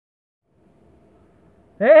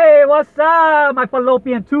Hey, what's up, my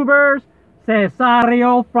fallopian tubers?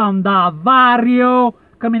 Cesario from the barrio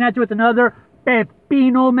coming at you with another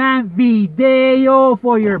Pepino Man video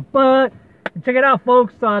for your butt. And check it out,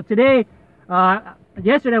 folks. Yesterday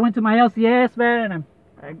I went to my LCS, man, and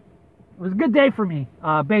it was a good day for me.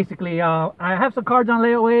 Basically, I have some cards on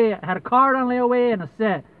layaway. I had a card on layaway and a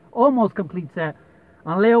set, almost complete set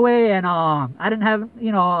on layaway, and I didn't have,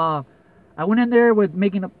 I went in there with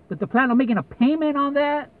the plan of making a payment on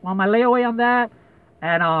that, on my layaway on that,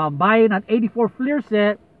 and buying an 84 Fleer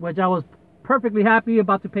set, which I was perfectly happy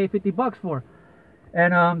about to pay 50 bucks for.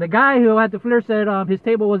 And the guy who had the Fleer set, his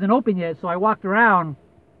table wasn't open yet, so I walked around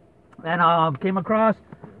and came across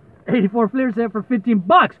 84 Fleer set for 15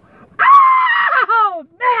 bucks. Oh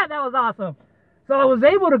man, that was awesome. So I was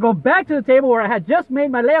able to go back to the table where I had just made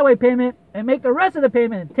my layaway payment and make the rest of the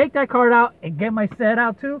payment and take that card out and get my set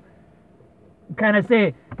out too. Kind of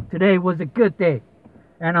say today was a good day.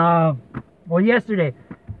 And well, yesterday,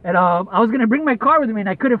 and I was gonna bring my car with me and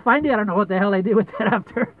I couldn't find it. I don't know what the hell I did with that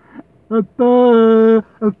after. So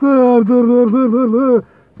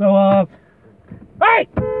hey,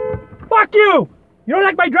 fuck you, you don't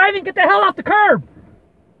like my driving, get the hell off the curb.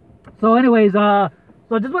 So anyways, so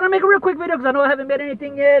I just want to make a real quick video because I know I haven't made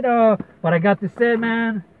anything yet, but I got this set,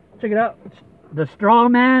 man. Check it out, the straw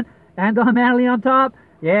man and the Manly on top.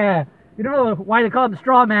 Yeah, you don't know why they call it the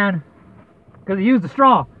straw man, because he used the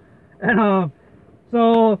straw. And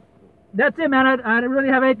so that's it, man. I don't really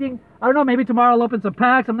have anything. I don't know, maybe tomorrow I'll open some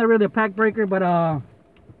packs. I'm not really a pack breaker, but I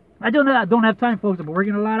don't have time, folks. I've been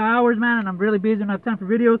working a lot of hours, man, and I'm really busy. I don't have time for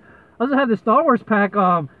videos. I also have the Star Wars pack.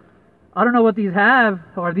 I don't know what these have,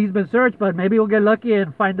 or these been searched, but maybe we'll get lucky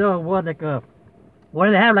and find out what do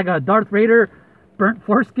they have, like a Darth Vader burnt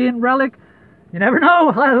foreskin relic. You never know.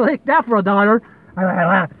 I like that for $1.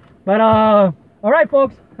 But all right,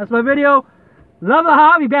 folks, that's my video. Love the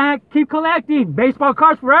hobby, man. Keep collecting baseball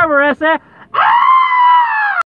cards forever, ese.